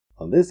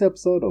On this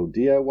episode of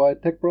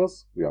DIY Tech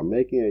Bros, we are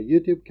making a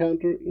YouTube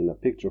counter in a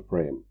picture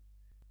frame.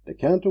 The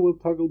counter will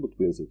toggle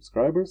between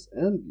subscribers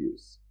and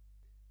views.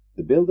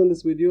 The build in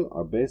this video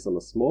are based on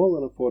a small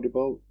and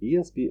affordable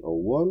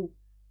ESP01,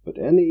 but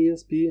any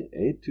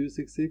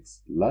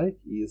ESP8266 like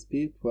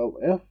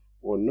ESP12F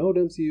or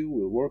Node-MCU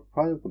will work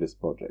fine for this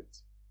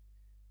project.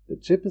 The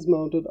chip is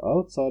mounted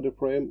outside the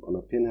frame on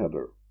a pin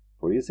header,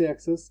 for easy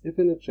access if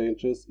any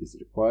changes is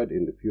required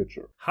in the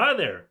future. Hi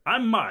there,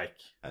 I'm Mike.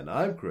 And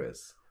I'm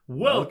Chris.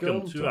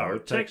 Welcome to our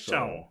tech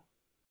channel.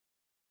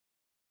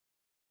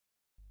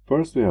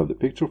 First we have the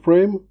picture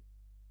frame,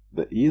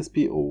 the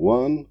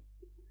ESP01,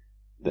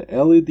 the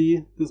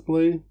LED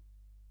display,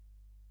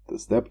 the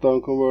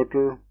step-down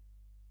converter,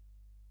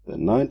 the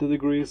 90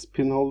 degrees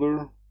pin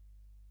holder,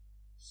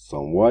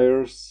 some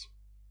wires,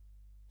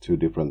 two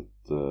different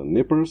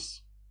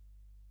nippers,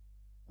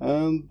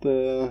 and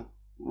the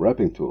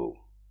wrapping tool.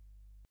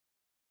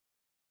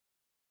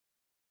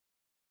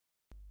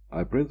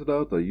 I printed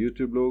out a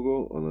YouTube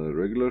logo on a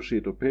regular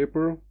sheet of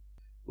paper.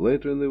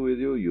 Later in the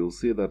video you'll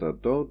see that I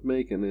don't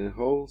make any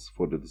holes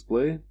for the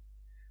display.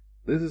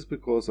 This is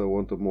because I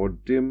want a more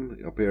dim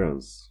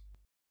appearance.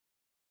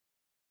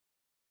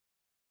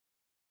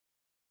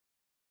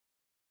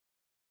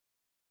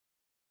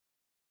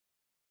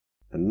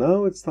 And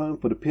now it's time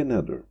for the pin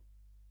header.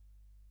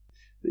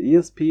 The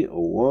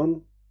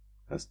ESP01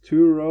 has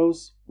 2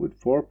 rows with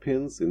 4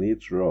 pins in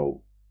each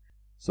row.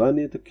 So I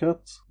need to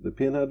cut the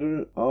pin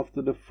header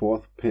after the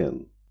 4th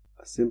pin.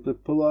 I simply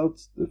pull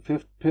out the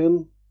 5th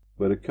pin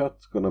where the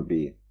cut's gonna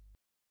be.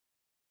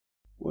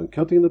 When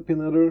cutting the pin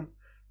header,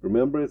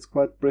 remember it's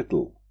quite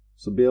brittle,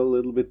 so be a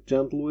little bit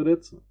gentle with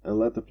it and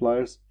let the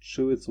pliers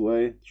chew its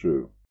way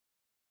through.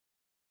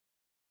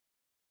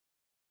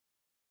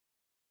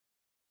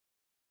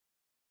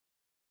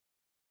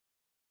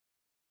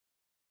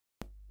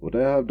 What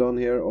I have done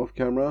here off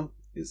camera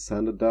is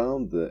sanded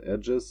down the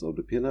edges of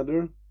the pin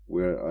header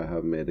where I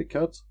have made a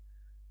cut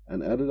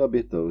and added a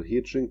bit of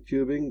heat shrink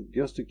tubing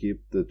just to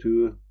keep the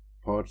 2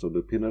 parts of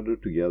the pin header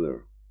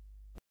together.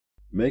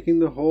 Making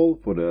the hole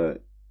for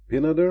the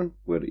pin header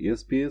where the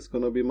ESP is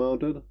gonna be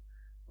mounted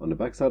on the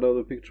back side of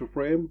the picture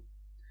frame.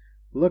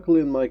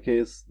 Luckily in my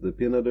case the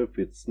pin header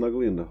fits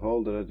snugly in the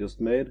hole that I just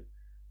made,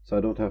 so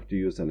I don't have to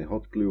use any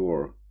hot glue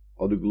or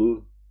other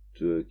glue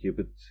to keep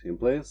it in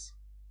place,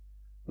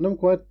 and I'm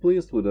quite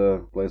pleased with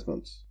the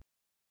placement.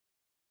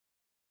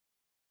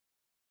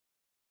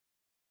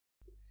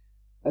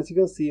 As you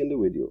can see in the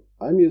video,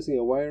 I'm using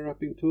a wire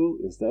wrapping tool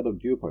instead of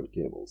dew-point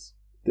cables.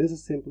 This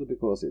is simply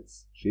because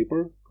it's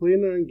cheaper,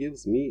 cleaner, and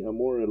gives me a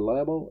more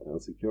reliable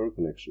and secure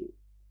connection.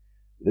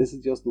 This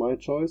is just my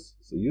choice,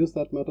 so use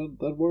that method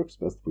that works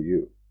best for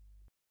you.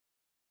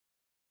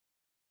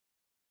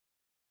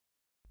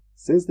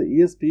 Since the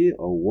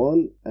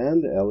ESP01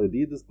 and the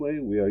LED display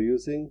we are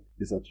using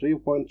is a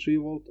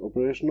 3.3 volt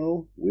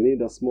operational, we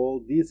need a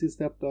small DC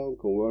step-down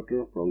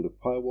converter from the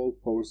 5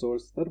 volt power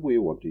source that we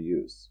want to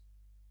use.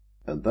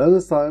 And then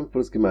it's time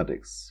for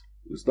schematics.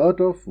 We start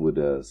off with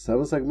a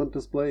 7-segment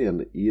display and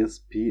the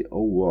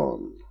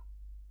ESP01.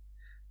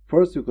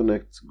 First you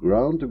connect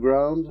ground to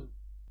ground,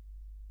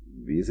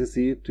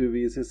 VCC to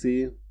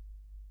VCC,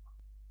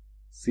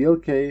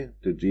 CLK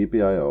to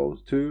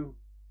GPIO2,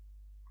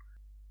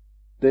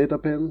 data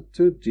pin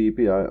to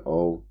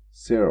GPIO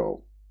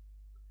 0.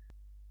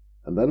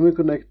 And then we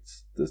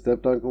connect the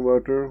step-down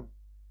converter,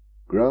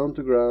 ground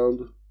to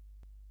ground,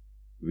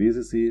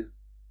 VCC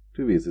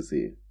to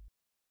VCC.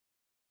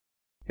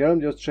 Here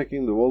I'm just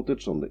checking the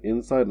voltage on the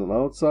inside and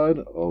outside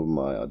of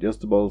my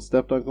adjustable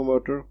step-down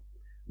converter.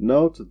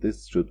 Note that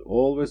this should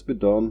always be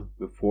done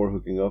before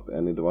hooking up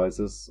any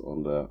devices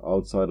on the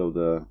outside of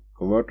the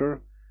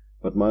converter,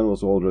 but mine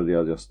was already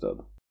adjusted.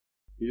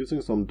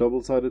 Using some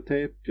double-sided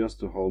tape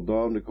just to hold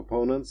down the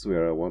components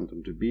where I want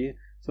them to be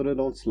so they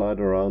don't slide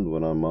around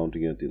when I'm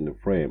mounting it in the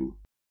frame.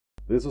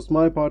 This was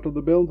my part of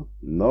the build.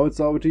 Now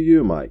it's over to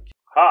you, Mike.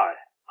 Hi,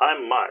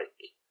 I'm Mike.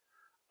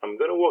 I'm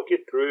going to walk you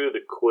through the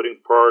coding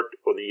part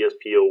of the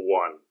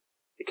ESP01.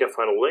 You can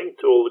find a link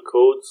to all the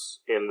codes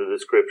in the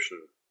description.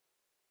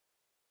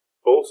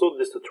 Also,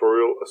 this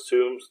tutorial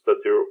assumes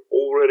that you're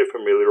already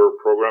familiar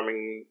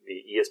programming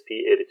the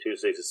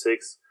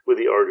ESP8266 with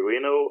the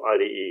Arduino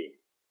IDE.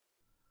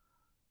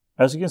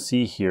 As you can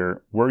see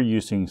here, we're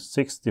using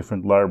 6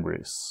 different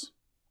libraries.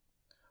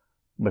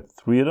 But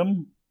 3 of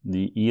them,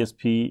 the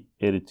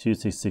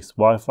ESP8266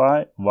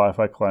 Wi-Fi,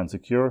 Wi-Fi Client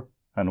Secure,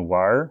 and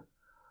Wire,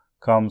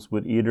 comes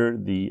with either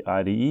the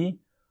IDE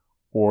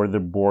or the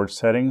board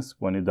settings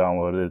when you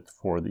download it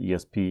for the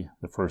ESP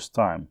the first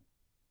time.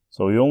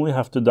 So you only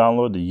have to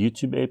download the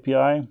YouTube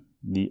API,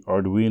 the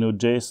Arduino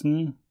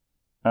JSON,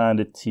 and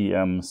the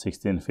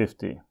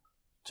TM1650.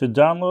 To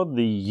download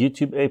the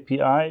YouTube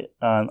API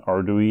and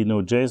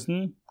Arduino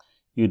JSON,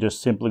 you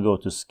just simply go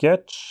to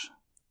Sketch,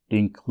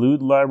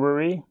 Include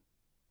Library,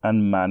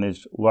 and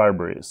Manage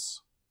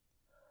Libraries.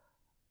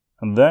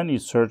 And then you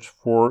search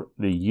for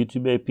the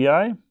YouTube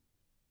API.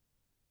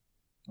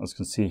 As you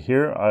can see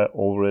here, I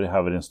already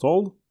have it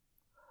installed.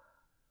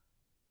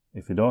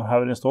 If you don't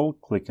have it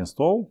installed, click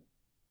Install.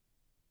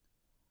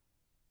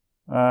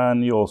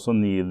 And you also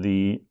need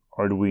the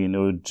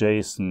Arduino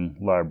JSON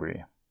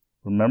library.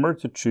 Remember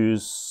to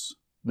choose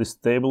the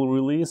stable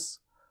release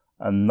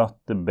and not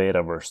the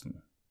beta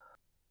version.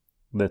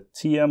 The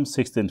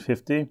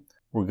TM1650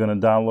 we're going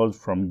to download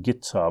from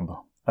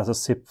GitHub as a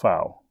zip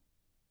file.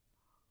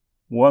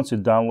 Once you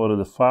downloaded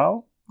the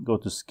file, go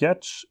to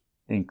Sketch,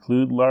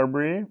 Include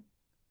Library,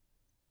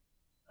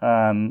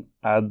 and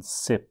Add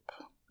Zip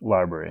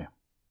Library.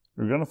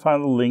 You're going to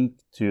find a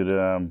link to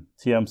the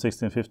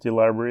TM1650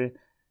 library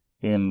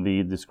in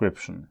the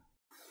description.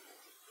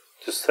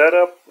 To set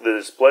up the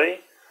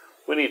display,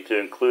 we need to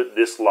include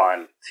this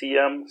line,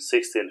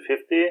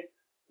 TM1650,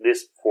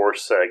 this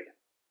 4seg.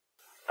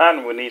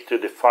 And we need to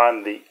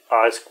define the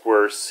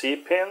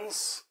I2C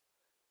pins.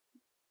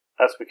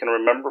 As we can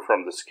remember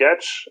from the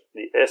sketch,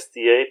 the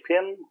SDA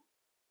pin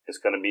is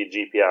going to be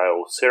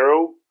GPIO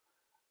 0,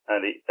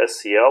 and the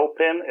SCL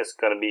pin is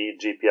going to be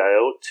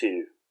GPIO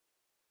 2.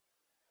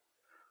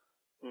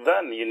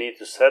 Then you need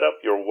to set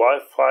up your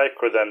Wi-Fi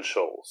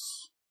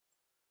credentials.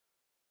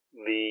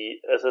 The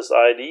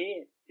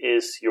SSID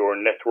is your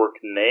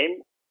network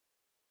name.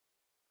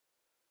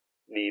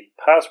 The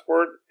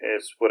password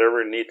is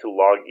whatever you need to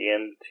log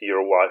in to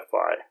your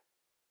Wi-Fi.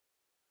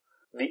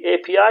 The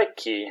API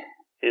key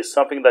is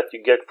something that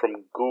you get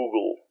from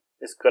Google.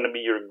 It's going to be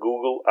your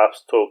Google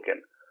Apps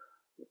token.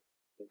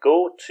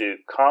 Go to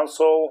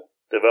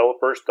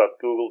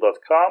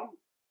consoledevelopers.google.com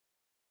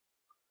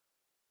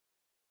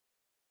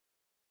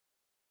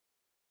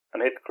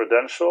and hit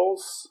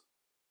credentials,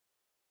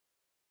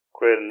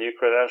 create a new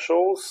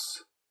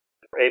credentials,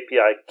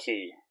 API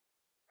key.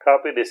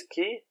 Copy this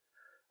key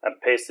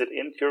and paste it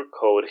into your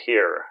code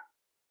here.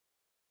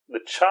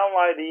 The channel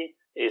ID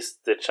is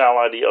the channel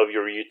ID of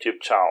your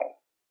YouTube channel.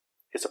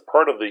 It's a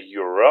part of the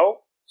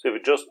URL, so if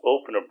you just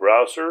open a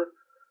browser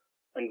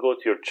and go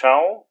to your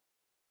channel,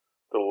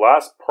 the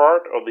last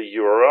part of the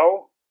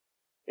URL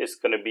is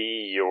going to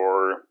be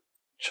your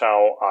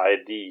channel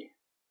ID.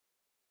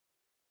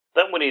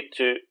 Then we need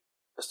to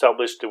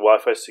establish the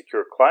Wi-Fi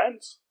secure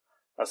client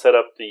and set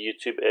up the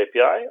YouTube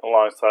API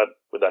alongside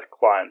with that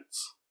client.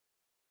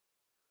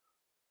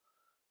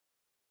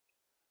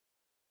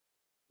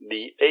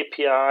 The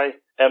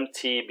API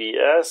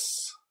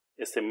MTBS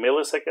is the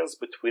milliseconds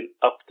between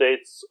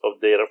updates of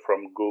data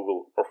from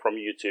Google or from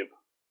YouTube.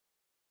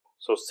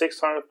 So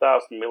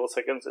 600,000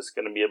 milliseconds is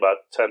going to be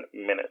about 10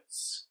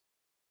 minutes.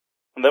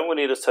 And then we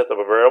need to set up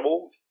a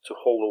variable to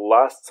hold the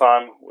last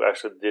time we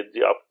actually did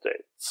the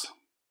updates.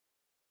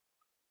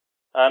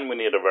 And we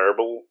need a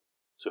variable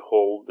to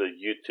hold the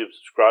YouTube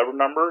subscriber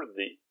number,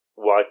 the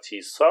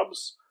YT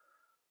subs.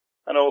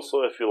 And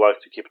also, if you like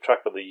to keep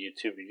track of the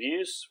YouTube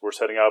views, we're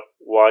setting up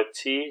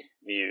YT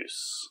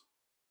views.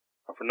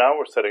 And for now,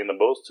 we're setting them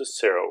both to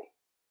 0.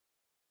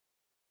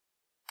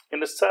 In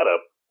the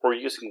setup, we're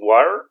using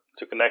wire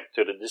to connect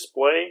to the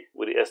display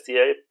with the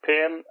SDA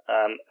pin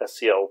and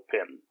SCL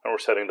pin. And we're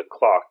setting the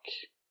clock.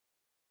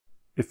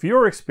 If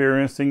you're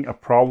experiencing a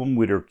problem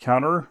with your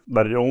counter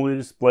that it only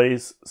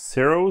displays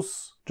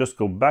zeros, just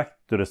go back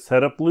to the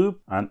setup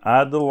loop and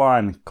add the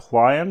line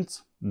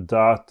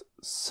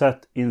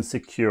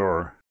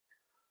client.setInsecure.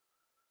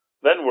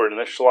 Then we're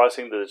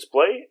initializing the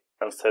display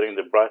and setting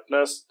the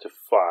brightness to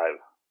 5.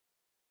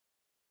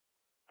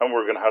 And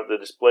we're going to have the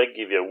display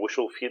give you a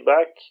visual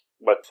feedback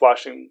by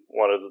flashing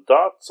one of the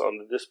dots on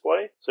the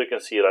display so you can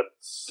see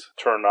that's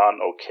turned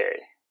on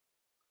OK.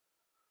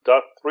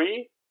 Dot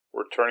 3,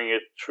 we're turning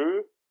it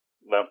true,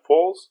 then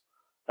false,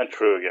 and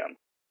true again.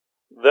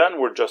 Then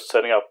we're just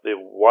setting up the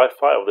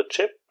Wi-Fi of the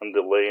chip and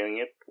delaying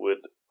it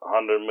with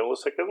 100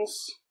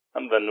 milliseconds.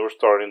 And then we're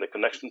starting the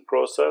connection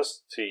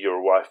process to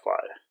your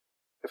Wi-Fi.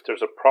 If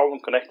there's a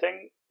problem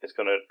connecting, it's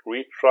going to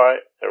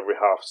retry every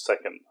half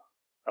second.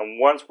 And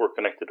once we're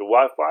connected to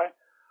Wi-Fi,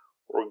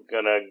 we're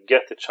going to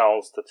get the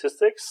channel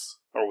statistics,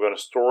 and we're going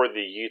to store the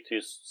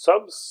YouTube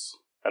subs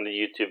and the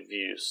YouTube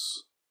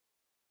views.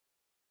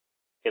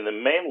 In the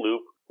main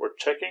loop, we're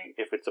checking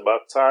if it's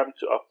about time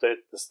to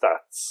update the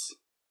stats.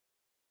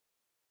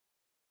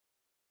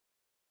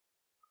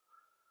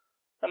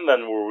 And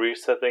then we're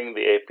resetting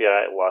the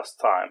API last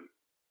time.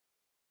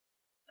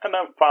 And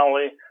then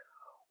finally,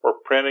 we're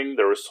printing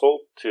the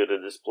result to the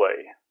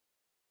display.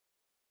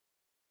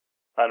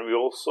 And we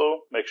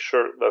also make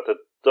sure that the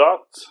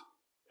dot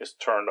is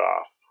turned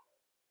off.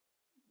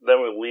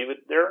 Then we leave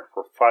it there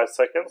for 5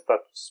 seconds.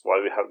 That's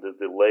why we have the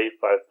delay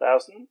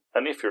 5000.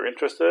 And if you're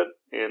interested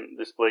in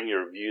displaying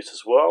your views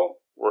as well,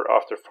 we're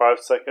after 5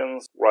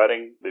 seconds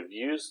writing the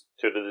views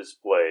to the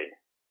display.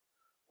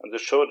 And to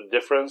show the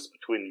difference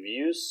between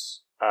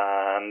views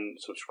and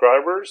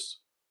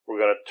subscribers, we're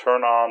going to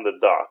turn on the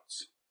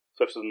dot.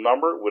 So if it's a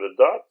number with a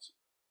dot,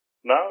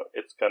 now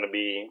it's going to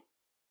be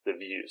the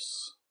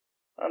views.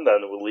 And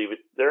then we'll leave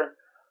it there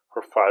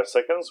for 5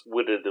 seconds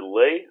with a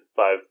delay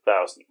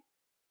 5000.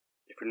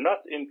 If you're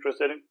not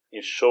interested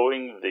in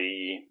showing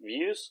the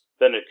views,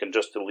 then you can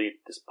just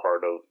delete this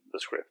part of the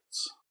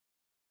scripts.